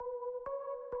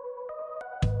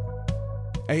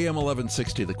AM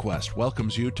 1160 The Quest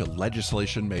welcomes you to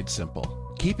Legislation Made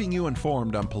Simple, keeping you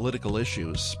informed on political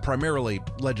issues, primarily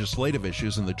legislative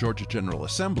issues in the Georgia General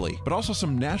Assembly, but also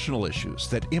some national issues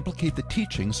that implicate the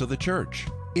teachings of the church.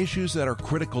 Issues that are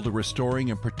critical to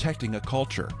restoring and protecting a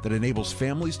culture that enables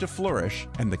families to flourish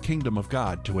and the kingdom of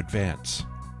God to advance.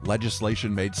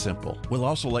 Legislation Made Simple will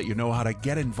also let you know how to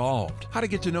get involved, how to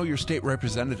get to know your state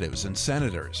representatives and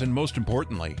senators, and most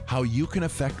importantly, how you can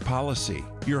affect policy.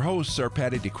 Your hosts are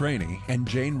Patty DeCraney and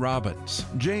Jane Robbins.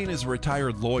 Jane is a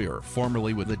retired lawyer,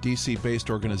 formerly with a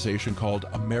DC-based organization called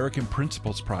American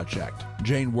Principles Project.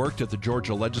 Jane worked at the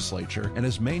Georgia legislature and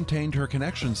has maintained her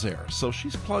connections there, so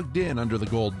she's plugged in under the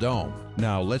Gold Dome.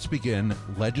 Now let's begin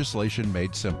Legislation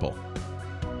Made Simple.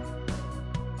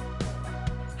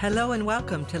 Hello and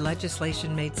welcome to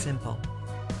Legislation Made Simple.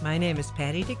 My name is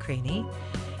Patty DeCraney,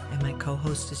 and my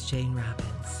co-host is Jane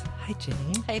Robbins. Hi,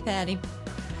 Jane. Hey, Patty.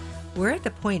 We're at the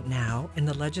point now in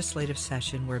the legislative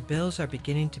session where bills are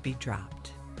beginning to be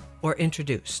dropped or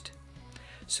introduced.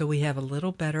 So we have a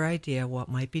little better idea what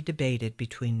might be debated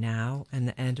between now and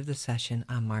the end of the session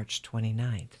on March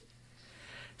 29th.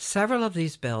 Several of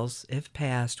these bills, if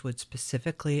passed, would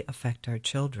specifically affect our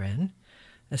children,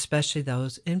 especially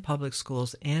those in public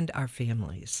schools and our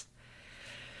families.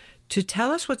 To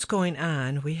tell us what's going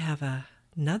on, we have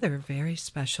another very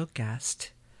special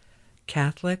guest,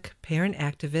 Catholic parent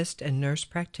activist and nurse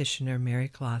practitioner Mary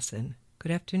Clausen.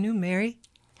 Good afternoon, Mary.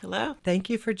 Hello. Thank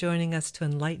you for joining us to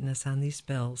enlighten us on these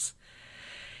bills.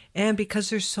 And because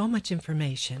there's so much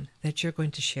information that you're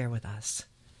going to share with us,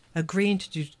 agreeing to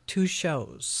do 2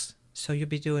 shows. So you'll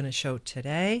be doing a show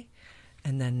today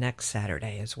and then next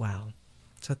Saturday as well.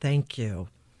 So thank you.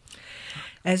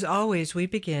 As always, we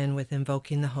begin with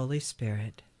invoking the Holy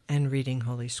Spirit and reading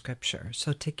Holy Scripture.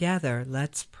 So together,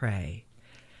 let's pray.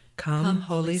 Come,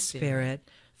 Holy Spirit,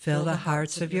 fill the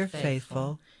hearts of your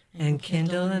faithful and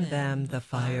kindle in them the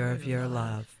fire of your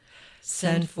love.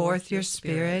 Send forth your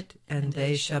Spirit, and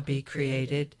they shall be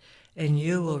created, and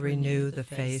you will renew the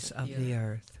face of the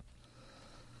earth.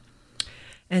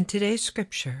 And today's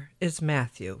Scripture is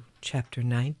Matthew chapter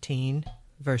 19,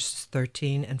 verses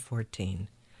 13 and 14.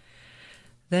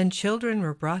 Then children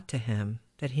were brought to him,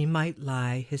 that he might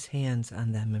lay his hands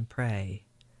on them and pray.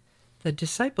 The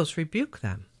disciples rebuked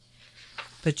them.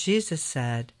 But Jesus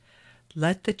said,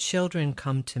 Let the children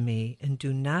come to me, and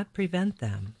do not prevent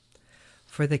them,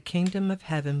 for the kingdom of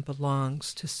heaven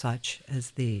belongs to such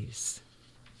as these.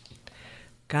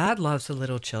 God loves the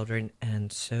little children,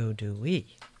 and so do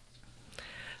we.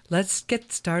 Let's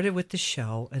get started with the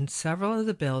show and several of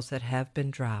the bills that have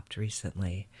been dropped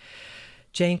recently.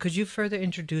 Jane, could you further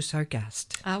introduce our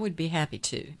guest? I would be happy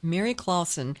to. Mary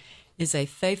Clausen is a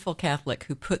faithful Catholic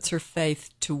who puts her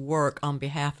faith to work on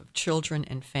behalf of children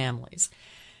and families.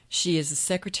 She is the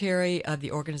secretary of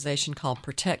the organization called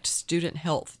Protect Student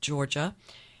Health Georgia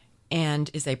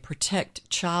and is a Protect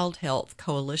Child Health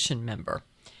Coalition member.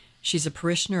 She's a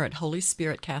parishioner at Holy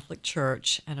Spirit Catholic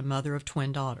Church and a mother of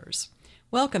twin daughters.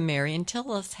 Welcome, Mary, and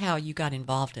tell us how you got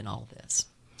involved in all this.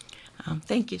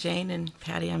 Thank you, Jane and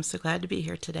Patty. I'm so glad to be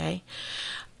here today.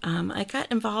 I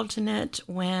got involved in it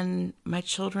when my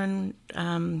children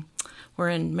were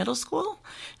in middle school.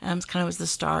 It kind of was the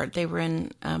start. They were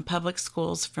in public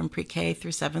schools from pre-K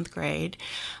through 7th grade.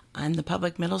 And the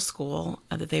public middle school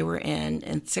that they were in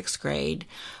 6th grade,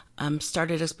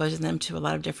 started exposing them to a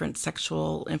lot of different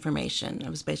sexual information. It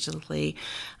was basically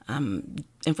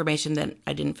information that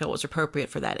I didn't feel was appropriate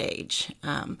for that age.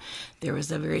 There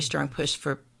was a very strong push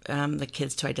for the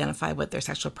kids to identify what their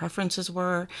sexual preferences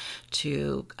were,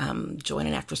 to join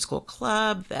an after-school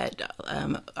club that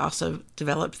also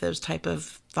developed those type of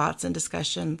thoughts and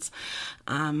discussions.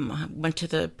 Went to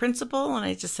the principal, and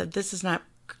I just said, this is not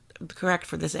correct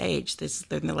for this age.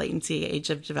 They're in the latency age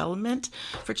of development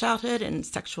for childhood, and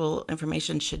sexual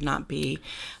information should not be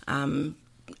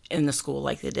in the school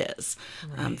like it is.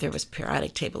 Right. There was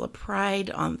periodic table of pride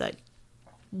on the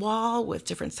wall with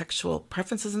different sexual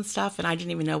preferences and stuff, and I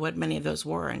didn't even know what many of those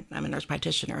were, and I'm a nurse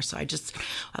practitioner, so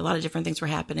a lot of different things were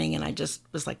happening, and I just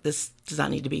was like, this does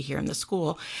not need to be here in the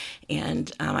school,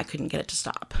 and I couldn't get it to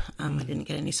stop. I didn't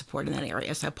get any support in that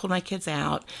area, so I pulled my kids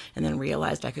out, and then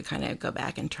realized I could kind of go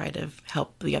back and try to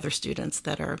help the other students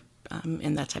that are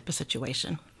in that type of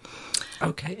situation.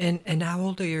 Okay, and how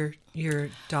old are your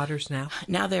daughters now?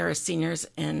 Now they're seniors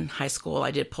in high school.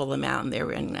 I did pull them out, and they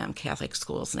were in Catholic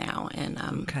schools now, and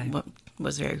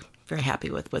was very, very happy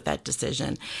with that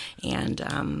decision.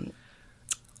 And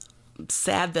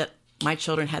sad that my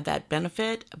children had that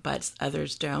benefit, but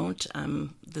others don't.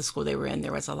 The school they were in,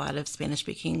 there was a lot of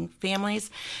Spanish-speaking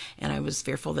families, and I was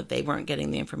fearful that they weren't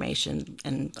getting the information,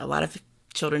 and a lot of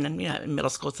children in middle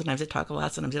school, sometimes they talk a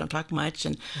lot, sometimes they don't talk much,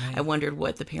 and Right. I wondered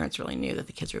what the parents really knew that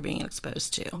the kids were being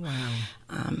exposed to.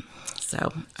 Wow.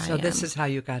 So This is how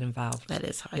you got involved. that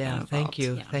is how I got Yeah, involved. thank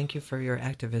you. Yeah. Thank you for your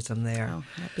activism there. Oh,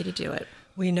 happy to do it.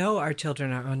 We know our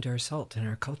children are under assault in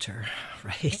our culture,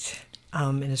 right?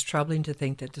 And it's troubling to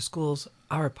think that the schools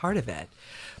are a part of it,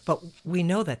 but we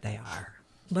know that they are.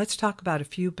 Let's talk about a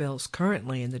few bills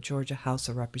currently in the Georgia House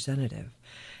of Representatives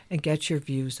and get your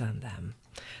views on them.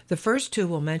 The first two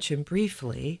we'll mention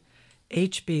briefly.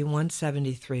 HB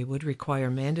 173 would require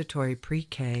mandatory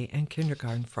pre-K and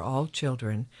kindergarten for all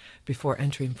children before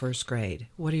entering first grade.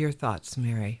 What are your thoughts,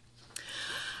 Mary?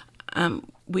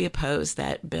 We oppose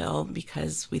that bill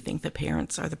because we think the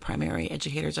parents are the primary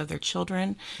educators of their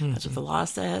children. That's what the law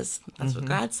says. That's what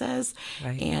God says.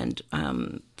 Right. And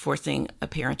forcing a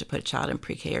parent to put a child in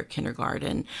pre-K or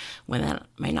kindergarten when that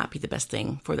may not be the best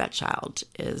thing for that child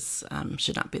is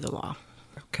should not be the law.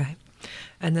 Okay.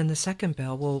 And then the second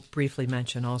bill we'll briefly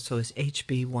mention also is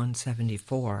HB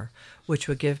 174, which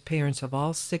would give parents of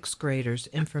all sixth graders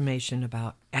information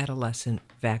about adolescent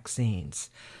vaccines.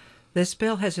 This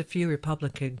bill has a few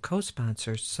Republican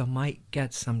co-sponsors, so might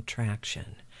get some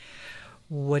traction.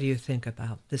 What do you think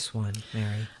about this one,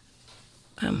 Mary?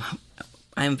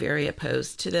 I'm very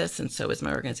opposed to this, and so is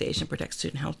my organization, Protect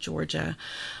Student Health Georgia.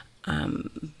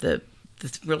 The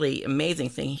really amazing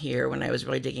thing here, when I was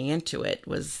really digging into it,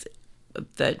 was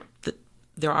that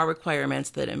there are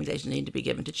requirements that immunizations need to be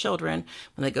given to children.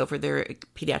 When they go for their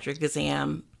pediatric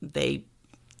exam, the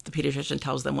pediatrician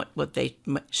tells them what they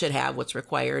should have, what's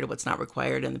required, what's not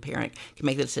required, and the parent can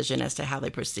make the decision as to how they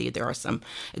proceed. There are some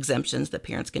exemptions that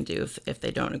parents can do if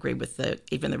they don't agree with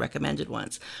even the recommended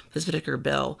ones. This particular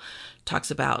bill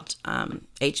talks about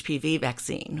HPV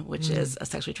vaccine, which is a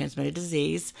sexually transmitted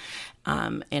disease,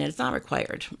 and it's not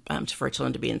required for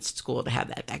children to be in school to have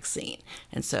that vaccine.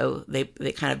 And so they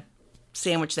kind of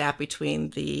sandwich that between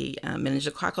the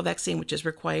meningococcal vaccine, which is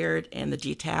required, and the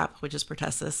DTaP, which is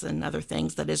pertussis and other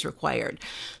things that is required.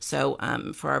 So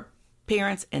for our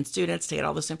parents and students to get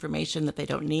all this information that they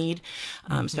don't need,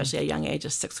 especially at a young age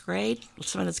of sixth grade,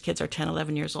 some of those kids are 10,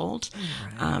 11 years old.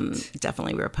 Right.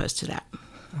 Definitely we're opposed to that.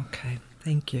 Okay,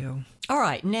 thank you. All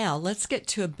right, now let's get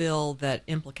to a bill that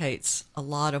implicates a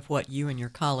lot of what you and your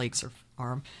colleagues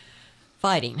are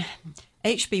fighting.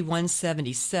 HB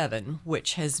 177,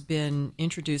 which has been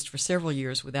introduced for several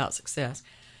years without success,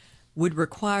 would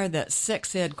require that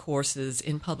sex ed courses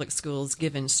in public schools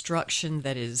give instruction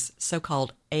that is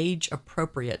so-called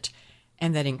age-appropriate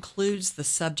and that includes the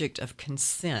subject of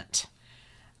consent.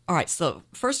 All right, so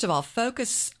first of all,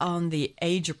 focus on the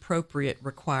age-appropriate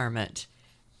requirement,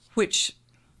 which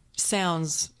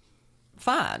sounds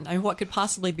fine. I mean, what could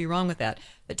possibly be wrong with that?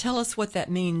 But tell us what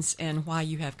that means and why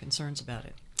you have concerns about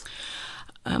it.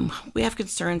 We have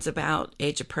concerns about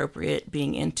age appropriate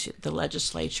being into the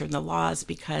legislature and the laws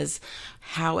because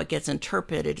how it gets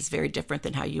interpreted is very different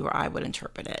than how you or I would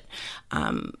interpret it.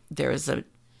 There is a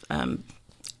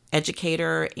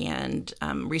educator and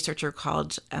researcher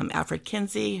called Alfred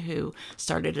Kinsey, who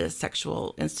started a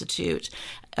sexual institute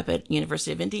up at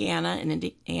University of Indiana,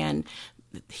 and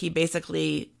he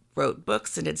basically wrote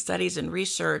books and did studies and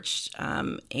research,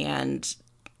 and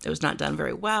it was not done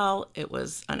very well. It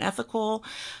was unethical.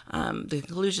 The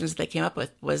conclusions they came up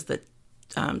with was that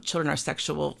children are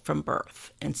sexual from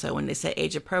birth. And so when they say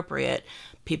age appropriate,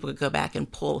 people could go back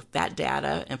and pull that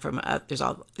data. And from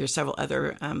there's several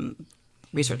other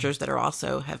researchers that are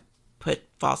also have put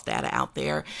false data out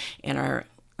there, and our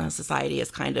society has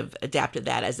kind of adapted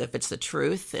that as if it's the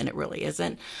truth, and it really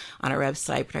isn't. On our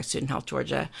website, Protect Student Health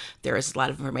Georgia, there is a lot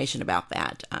of information about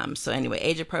that. So anyway,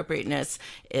 age appropriateness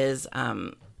is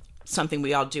something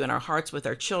we all do in our hearts with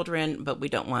our children, but we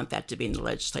don't want that to be in the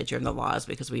legislature and the laws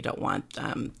because we don't want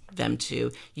them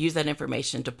to use that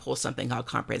information to pull something called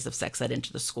comprehensive sex ed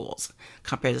into the schools.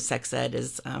 Comprehensive sex ed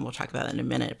is, we'll talk about that in a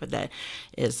minute, but that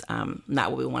is not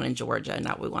what we want in Georgia,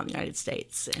 not what we want in the United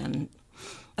States. And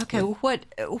okay, well,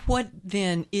 what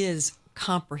then is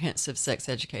comprehensive sex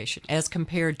education as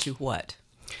compared to what?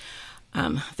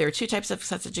 There are two types of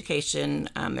sex education.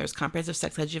 There's comprehensive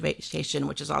sex education,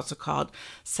 which is also called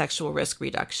sexual risk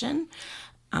reduction.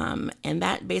 And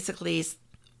that basically,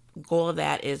 goal of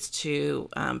that is to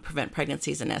prevent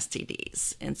pregnancies and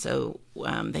STDs. And so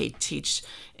they teach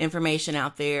information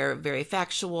out there, very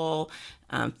factual,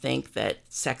 think that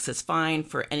sex is fine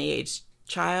for any age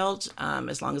child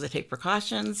as long as they take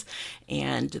precautions.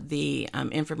 And the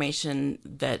information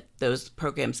that those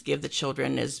programs give the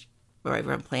children is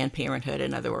from Planned Parenthood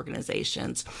and other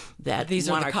organizations that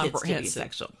want our kids to be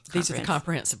sexual. These are the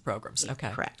comprehensive programs.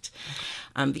 Okay. Correct.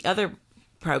 The other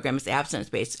program is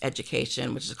abstinence-based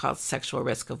education, which is called sexual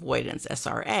risk avoidance,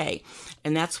 SRA.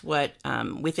 And that's what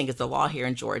we think is the law here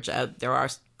in Georgia. There are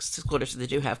school districts that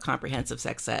do have comprehensive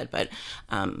sex ed, but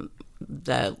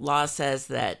the law says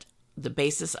that the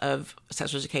basis of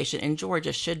sexual education in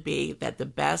Georgia should be that the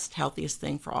best, healthiest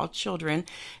thing for all children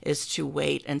is to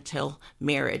wait until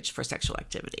marriage for sexual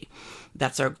activity.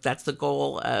 That's the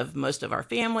goal of most of our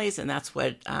families, and that's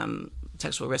what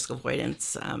sexual risk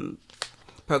avoidance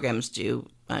programs do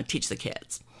teach the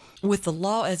kids. With the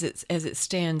law as it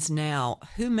stands now,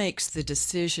 who makes the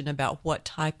decision about what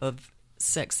type of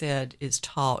sex ed is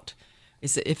taught?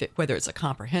 Is it whether it's a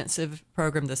comprehensive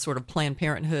program, the sort of Planned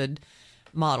Parenthood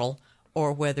model,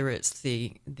 or whether it's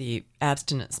the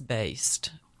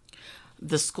abstinence-based?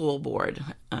 The school board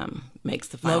makes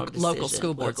the final decision. Local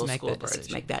school boards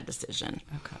make that decision.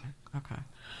 Okay.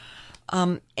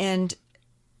 And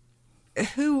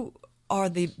who are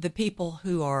the people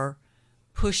who are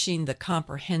pushing the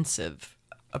comprehensive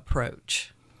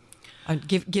approach?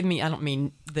 Give me, I don't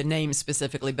mean the name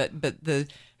specifically, but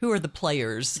who are the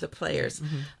players? The players.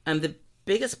 Mm-hmm. The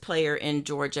biggest player in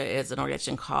Georgia is an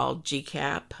organization called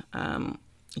GCAP,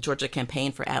 Georgia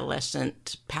Campaign for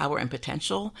Adolescent Power and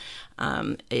Potential.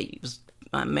 It was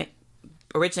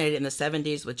originated in the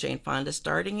 70s with Jane Fonda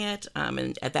starting it,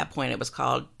 and at that point it was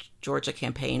called Georgia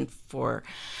Campaign for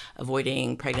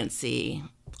Avoiding Pregnancy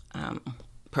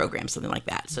Program, something like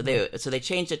that. So they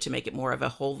changed it to make it more of a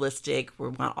holistic. We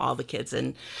want all the kids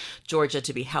in Georgia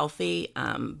to be healthy,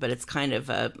 but it's kind of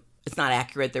it's not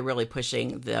accurate. They're really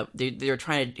pushing they're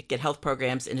trying to get health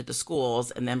programs into the schools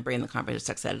and then bring the comprehensive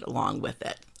sex ed along with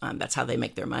it. That's how they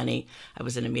make their money. I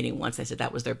was in a meeting once. They said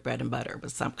that was their bread and butter,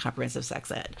 was some comprehensive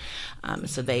sex ed.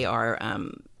 So they are.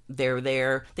 They're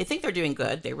there. They think they're doing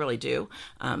good. They really do.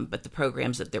 But the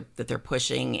programs that they're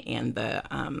pushing and the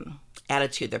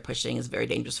attitude they're pushing is very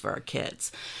dangerous for our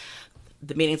kids.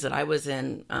 The meetings that I was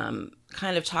in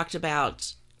kind of talked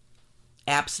about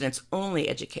abstinence-only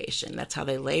education. That's how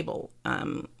they label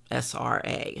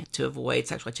SRA, to avoid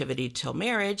sexual activity till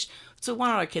marriage. So we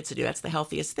want all our kids to do. That's the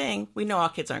healthiest thing. We know all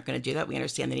kids aren't going to do that. We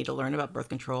understand they need to learn about birth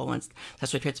control and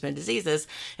sexually transmitted diseases,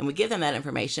 and we give them that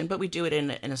information, but we do it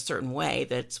in a certain way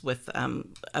that's with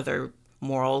other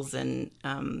morals and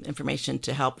information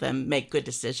to help them make good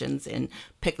decisions and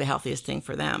pick the healthiest thing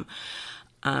for them.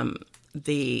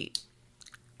 The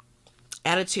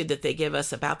attitude that they give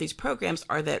us about these programs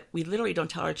are that we literally don't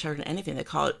tell our children anything. They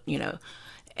call it,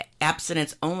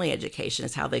 abstinence only education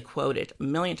is how they quote it. A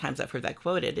million times I've heard that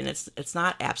quoted, and it's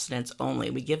not abstinence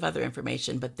only. We give other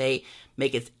information, but they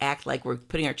make it act like we're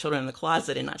putting our children in the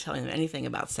closet and not telling them anything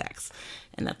about sex.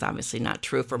 And that's obviously not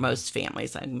true for most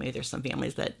families. Maybe there's some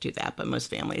families that do that, but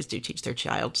most families do teach their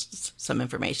child some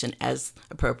information as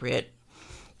appropriate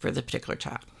for the particular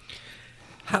child.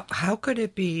 How could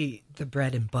it be the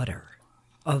bread and butter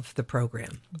of the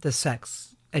program, the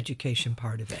sex education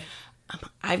part of it?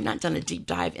 I've not done a deep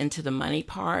dive into the money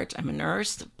part. I'm a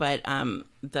nurse, but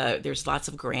there's lots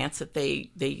of grants that they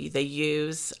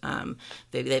use.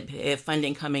 They have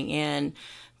funding coming in.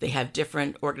 They have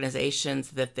different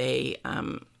organizations that they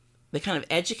kind of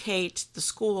educate the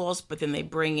schools, but then they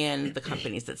bring in the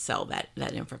companies that sell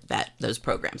those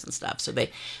programs and stuff. So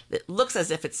it looks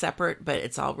as if it's separate, but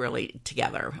it's all really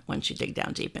together once you dig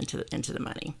down deep into the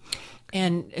money.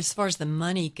 And as far as the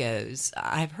money goes,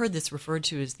 I've heard this referred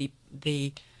to as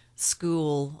the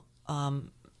school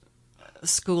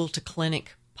to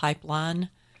clinic pipeline.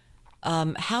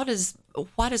 Why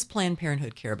does Planned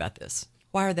Parenthood care about this?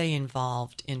 Why are they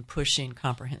involved in pushing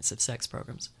comprehensive sex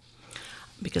programs?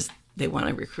 Because they want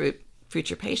to recruit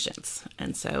future patients.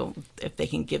 And so if they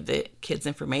can give the kids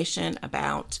information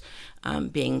about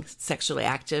being sexually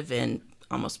active and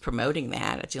almost promoting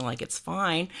that, I feel like it's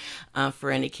fine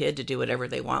for any kid to do whatever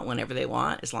they want, whenever they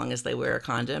want, as long as they wear a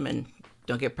condom and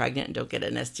don't get pregnant and don't get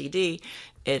an STD.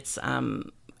 It's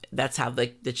that's how the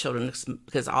children,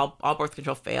 because all birth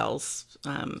control fails,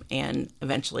 and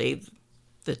eventually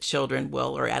the children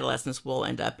or adolescents will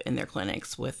end up in their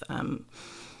clinics with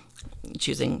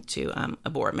choosing to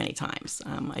abort many times.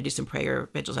 I do some prayer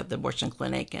vigils at the abortion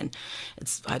clinic, and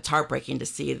it's heartbreaking to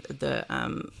see the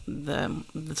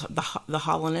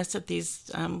hollowness that these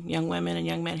young women and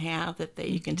young men have. That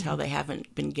you can tell they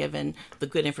haven't been given the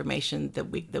good information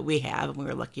that we have, and we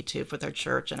were lucky to with our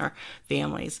church and our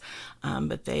families.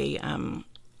 But they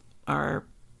are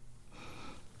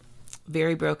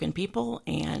very broken people,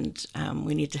 and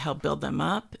we need to help build them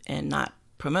up and not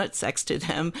promote sex to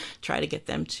them, try to get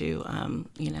them to,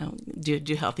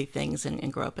 do healthy things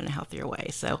and grow up in a healthier way.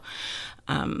 So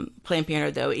Planned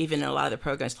Parenthood, though, even in a lot of the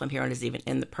programs, Planned Parenthood is even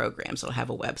in the programs. It'll have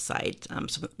a website.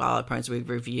 Some of the programs we've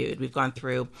reviewed. We've gone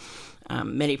through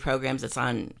many programs that's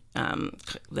on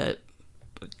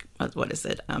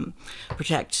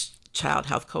Protect Child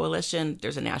Health Coalition.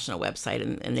 There's a national website,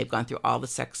 and they've gone through all the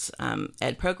sex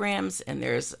ed programs, and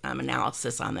there's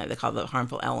analysis on there. They call the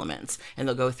harmful elements, and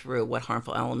they'll go through what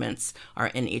harmful elements are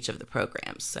in each of the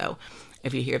programs. So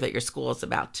if you hear that your school is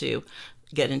about to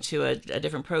get into a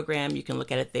different program, you can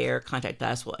look at it there, contact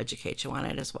us, we'll educate you on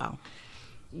it as well.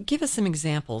 Give us some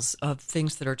examples of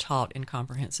things that are taught in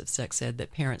comprehensive sex ed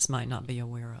that parents might not be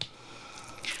aware of.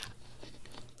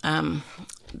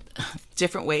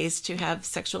 Different ways to have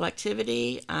sexual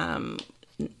activity. I don't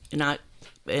know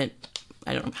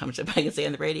how much I can say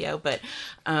on the radio, but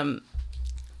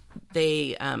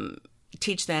they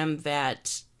teach them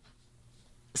that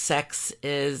sex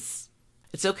is,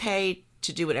 it's okay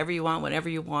to do whatever you want, whenever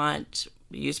you want,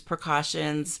 use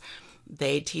precautions.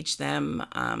 They teach them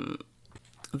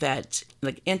that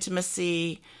like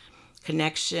intimacy,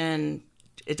 connection,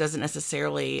 it doesn't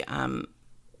necessarily...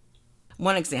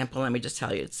 One example, let me just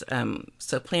tell you, it's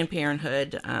so Planned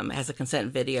Parenthood has a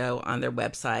consent video on their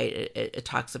website. It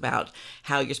talks about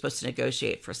how you're supposed to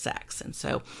negotiate for sex. And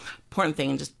so, important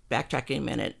thing, just backtracking a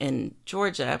minute, in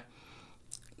Georgia,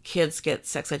 kids get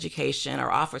sex education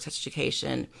or offer sex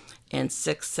education in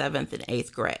 6th, 7th, and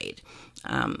 8th grade.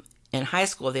 In high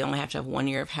school, they only have to have 1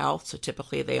 year of health, so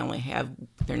typically they only have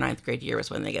their 9th grade year is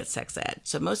when they get sex ed.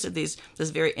 So most of this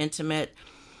very intimate,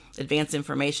 advanced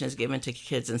information is given to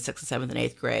kids in 6th, 7th, and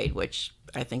 8th grade, which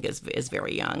I think is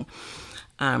very young.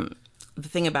 The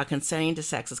thing about consenting to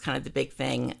sex is kind of the big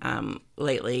thing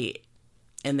lately,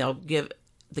 and they'll give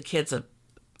the kids an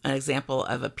example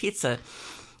of a pizza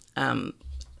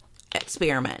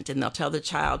experiment, and they'll tell the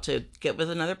child to get with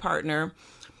another partner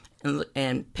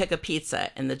and pick a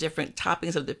pizza, and the different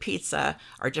toppings of the pizza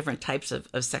are different types of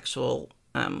sexual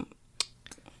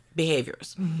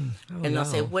behaviors. And they'll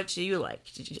say, what do you like?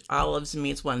 Olives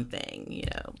means one thing,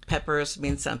 peppers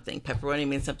means something, pepperoni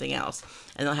means something else.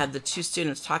 And they'll have the two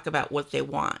students talk about what they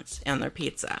want on their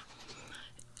pizza.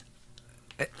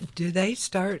 Do they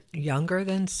start younger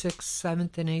than 6th,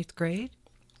 7th, and 8th grade?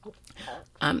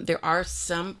 There are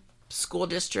some school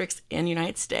districts in the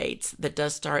United States that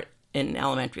does start in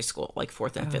elementary school, like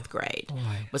 4th and 5th grade,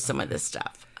 with some of this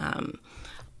stuff.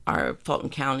 Our Fulton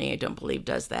County, I don't believe,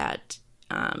 does that.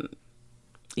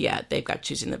 They've got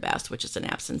Choosing the Best, which is an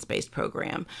abstinence-based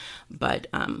program, but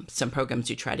some programs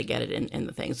do try to get it in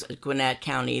the things. Gwinnett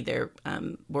County, they're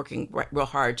working real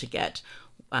hard to get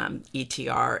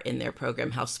ETR in their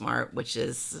program, Health Smart, which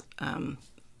is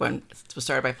it was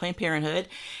started by Planned Parenthood,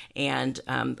 and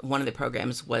one of the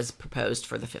programs was proposed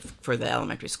for the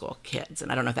elementary school kids,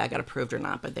 and I don't know if that got approved or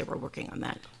not, but they were working on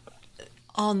that.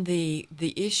 On the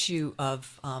issue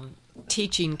of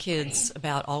teaching kids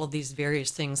about all of these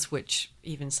various things, which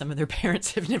even some of their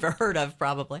parents have never heard of,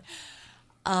 probably.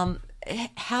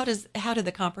 How do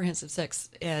the comprehensive sex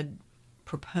ed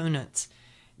proponents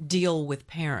deal with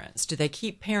parents? Do they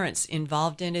keep parents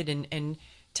involved in it and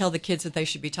tell the kids that they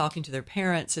should be talking to their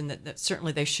parents and that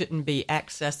certainly they shouldn't be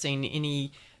accessing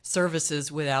any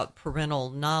services without parental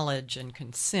knowledge and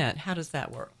consent? How does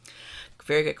that work?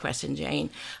 Very good question,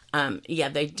 Jane.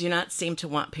 They do not seem to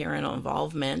want parental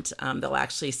involvement. They'll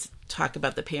actually talk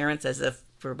about the parents as if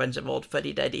we're a bunch of old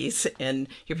fuddy-duddies and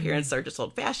your parents are just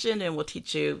old-fashioned and will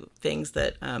teach you things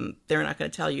that they're not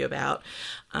going to tell you about.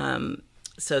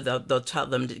 So they'll tell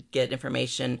them to get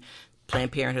information.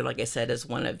 Planned Parenthood, like I said, is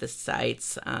one of the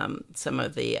sites. Some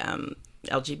of the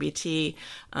LGBT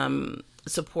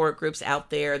support groups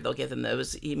out there, they'll give them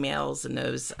those emails and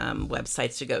those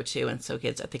websites to go to. And so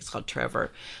kids, I think it's called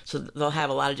Trevor. So they'll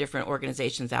have a lot of different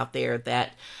organizations out there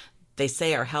that they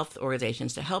say are health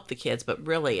organizations to help the kids, but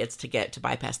really it's to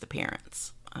bypass the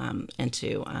parents and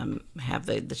to have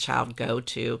the child go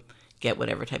to get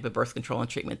whatever type of birth control and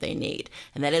treatment they need.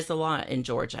 And that is the law in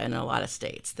Georgia and in a lot of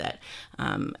states, that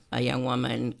a young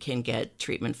woman can get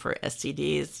treatment for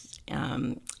STDs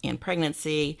and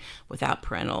pregnancy without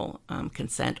parental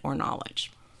consent or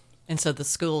knowledge. And so the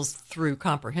schools, through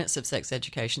comprehensive sex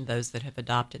education, those that have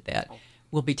adopted that,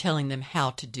 will be telling them how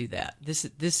to do that.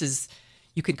 This is,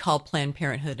 you can call Planned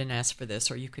Parenthood and ask for this,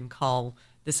 or you can call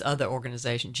this other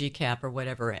organization, GCAP or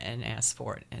whatever, and ask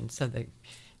for it. And so that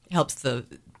helps the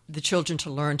children to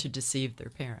learn to deceive their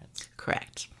parents.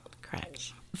 Correct.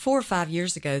 4 or 5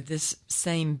 years ago, this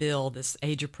same bill, this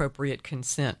age-appropriate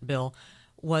consent bill,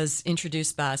 was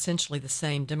introduced by essentially the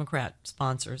same Democrat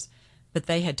sponsors, but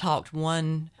they had talked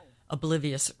one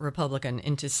oblivious Republican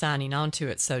into signing on to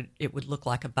it so it would look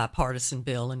like a bipartisan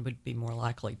bill and would be more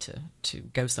likely to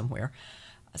go somewhere.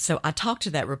 So I talked to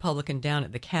that Republican down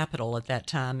at the Capitol at that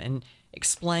time and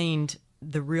explained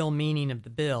the real meaning of the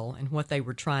bill and what they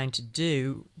were trying to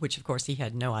do, which of course he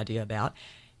had no idea about,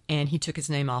 and he took his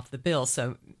name off the bill.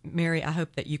 So, Mary, I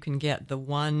hope that you can get the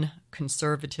one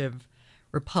conservative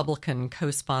Republican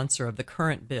co-sponsor of the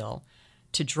current bill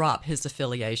to drop his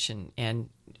affiliation and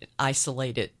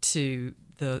isolate it to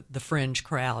the fringe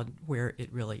crowd where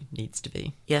it really needs to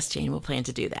be. Yes, Jane, we'll plan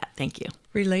to do that. Thank you.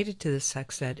 Related to the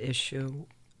sex ed issue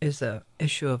is the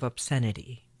issue of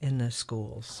obscenity in the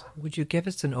schools. Would you give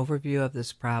us an overview of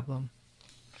this problem?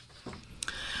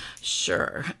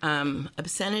 Sure.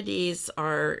 Obscenities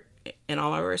are in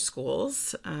all of our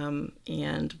schools,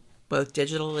 and both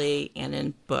digitally and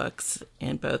in books,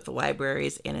 in both the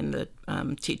libraries and in the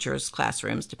teachers'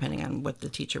 classrooms, depending on what the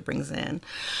teacher brings in.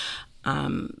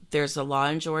 There's a law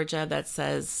in Georgia that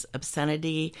says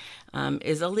obscenity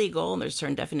is illegal, and there's a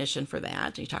certain definition for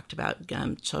that. You talked about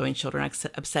showing children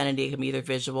obscenity. It can be either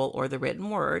visual or the written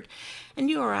word. And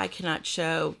you or I cannot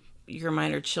show your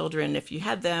minor children, if you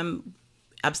had them,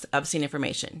 obscene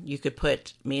information. You could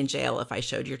put me in jail if I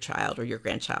showed your child or your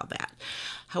grandchild that.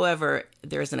 However,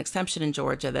 there is an exception in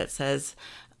Georgia that says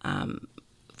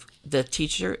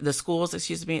the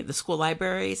school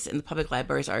libraries and the public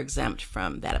libraries are exempt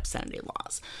from that obscenity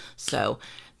laws. So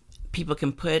people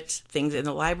can put things in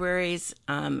the libraries,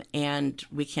 and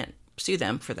we can't sue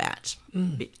them for that.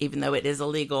 Even though it is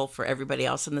illegal for everybody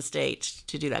else in the state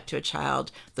to do that to a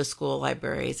child, the school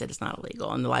libraries, it is not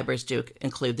illegal. And the libraries do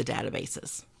include the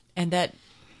databases. And that,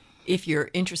 if you're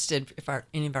interested, if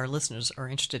any of our listeners are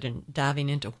interested in diving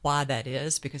into why that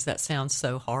is, because that sounds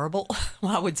so horrible,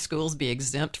 why would schools be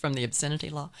exempt from the obscenity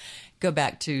law? Go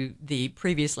back to the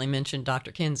previously mentioned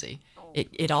Dr. Kinsey.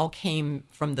 It all came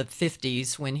from the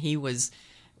 50s when he was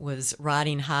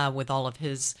riding high with all of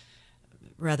his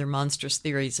rather monstrous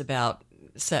theories about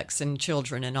sex and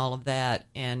children and all of that,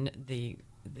 and the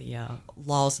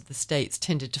laws of the states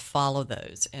tended to follow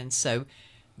those. And so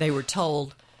they were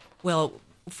told, well,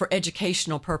 for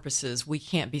educational purposes, we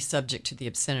can't be subject to the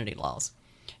obscenity laws.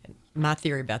 My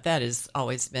theory about that has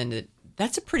always been that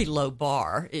that's a pretty low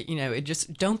bar. It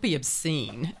just don't be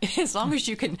obscene. As long as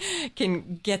you can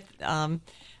get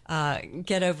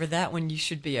over that one, you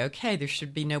should be okay. There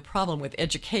should be no problem with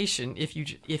education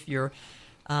if you're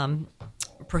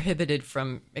prohibited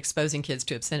from exposing kids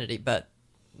to obscenity. But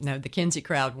no, the Kinsey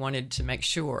crowd wanted to make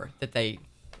sure that they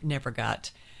never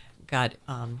got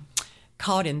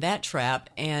caught in that trap,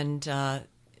 and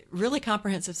really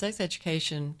comprehensive sex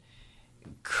education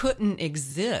couldn't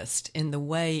exist in the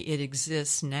way it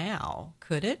exists now,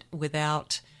 could it,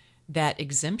 without that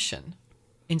exemption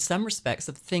in some respects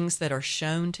of things that are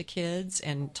shown to kids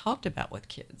and talked about with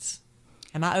kids.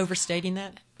 Am I overstating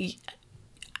that?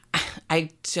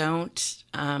 I don't.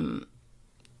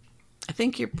 I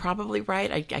think you're probably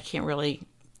right. I can't really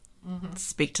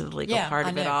speak to the legal part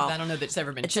of it all. I don't know that it's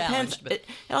ever been challenged. But it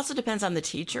also depends on the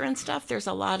teacher and stuff. There's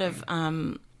a lot of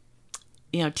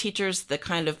teachers that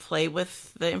kind of play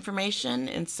with the information,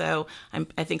 and so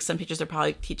I think some teachers are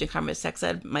probably teaching comprehensive sex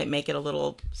ed might make it a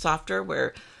little softer,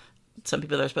 where some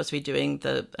people that are supposed to be doing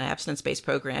the abstinence-based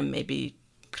program maybe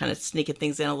kind of sneaking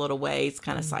things in a little ways,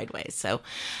 kind of sideways. So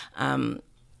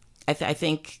I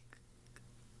think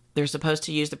they're supposed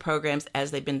to use the programs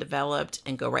as they've been developed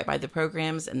and go right by the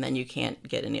programs, and then you can't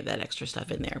get any of that extra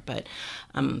stuff in there. But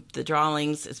the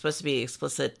drawings, it's supposed to be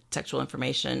explicit sexual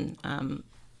information,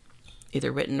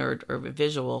 either written or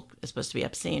visual, is supposed to be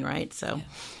obscene, right? So, yeah.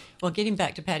 Well, getting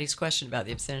back to Patty's question about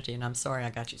the obscenity, and I'm sorry I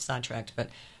got you sidetracked, but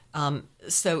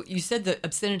so you said that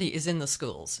obscenity is in the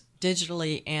schools,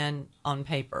 digitally and on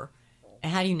paper.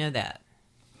 And how do you know that?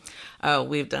 Oh,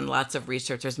 we've done lots of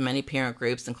research. There's many parent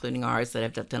groups, including ours, that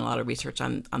have done a lot of research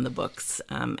on the books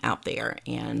out there.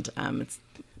 And it's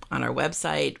on our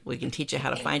website. We can teach you how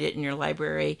to find it in your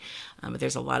library. But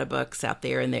there's a lot of books out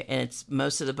there, and it's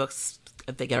most of the books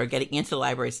that are getting into the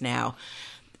libraries now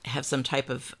have some type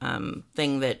of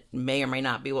thing that may or may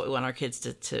not be what we want our kids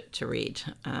to read.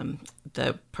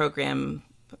 The program,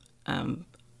 an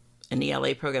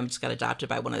ELA program, just got adopted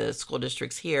by one of the school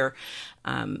districts here.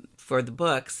 For the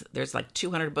books, there's like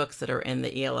 200 books that are in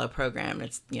the ELO program.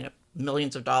 It's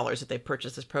millions of dollars that they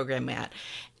purchased this program at,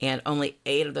 and only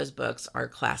 8 of those books are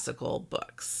classical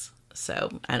books. So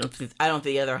I don't think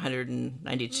the other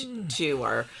 192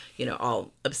 are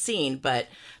all obscene, but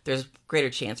there's greater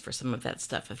chance for some of that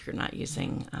stuff if you're not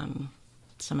using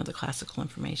some of the classical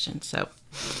information. So,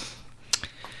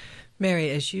 Mary,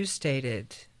 as you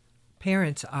stated,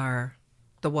 parents are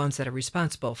the ones that are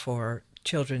responsible for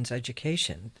children's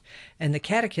education. And the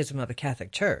Catechism of the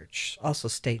Catholic Church also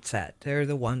states that they're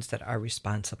the ones that are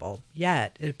responsible.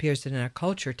 Yet, it appears that in our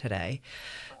culture today,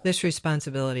 this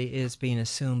responsibility is being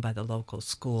assumed by the local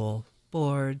school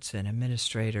boards and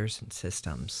administrators and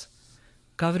systems.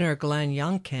 Governor Glenn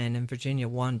Youngkin in Virginia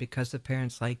won because of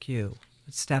parents like you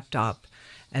stepped up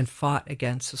and fought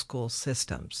against the school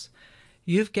systems.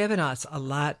 You've given us a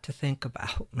lot to think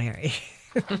about, Mary.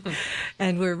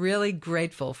 And we're really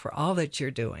grateful for all that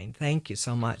you're doing. Thank you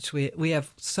so much. We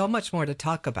have so much more to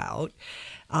talk about.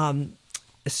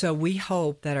 So we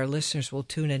hope that our listeners will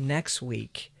tune in next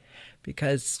week,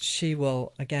 because she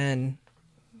will, again,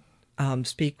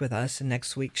 speak with us in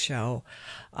next week's show.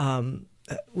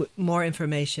 More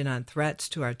information on threats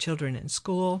to our children in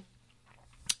school.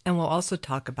 And we'll also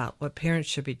talk about what parents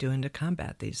should be doing to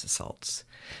combat these assaults.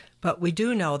 But we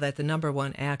do know that the number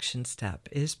one action step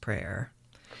is prayer.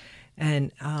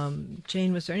 And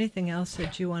Jane, was there anything else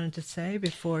that you wanted to say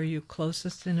before you close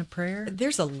us in a prayer?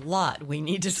 There's a lot we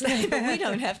need to say, but we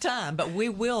don't have time. But we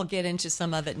will get into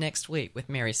some of it next week with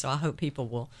Mary, so I hope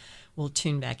people will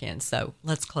tune back in. So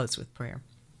let's close with prayer.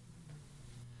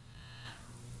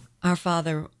 Our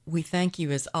Father, we thank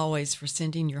you as always for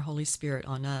sending your Holy Spirit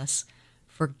on us,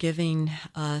 for giving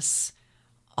us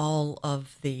all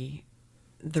of the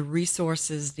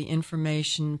resources, the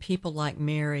information, people like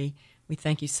Mary. We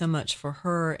thank you so much for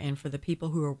her and for the people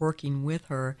who are working with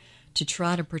her to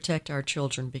try to protect our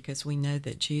children, because we know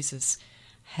that Jesus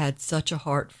had such a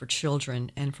heart for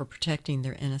children and for protecting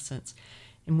their innocence.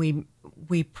 And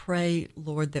we pray,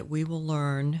 Lord, that we will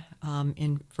learn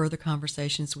in further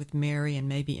conversations with Mary and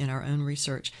maybe in our own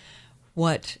research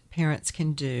what parents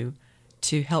can do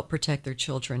to help protect their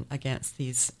children against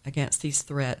these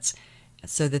threats,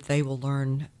 so that they will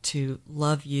learn to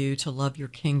love you, to love your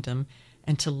kingdom,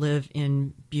 and to live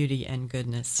in beauty and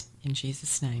goodness. In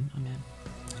Jesus' name, amen.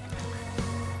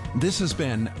 This has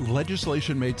been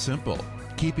Legislation Made Simple,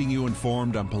 keeping you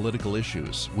informed on political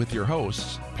issues, with your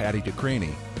hosts, Patty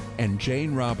DeCraney and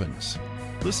Jane Robbins.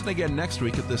 Listen again next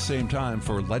week at this same time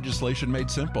for Legislation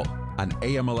Made Simple on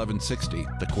AM 1160,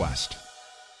 The Quest.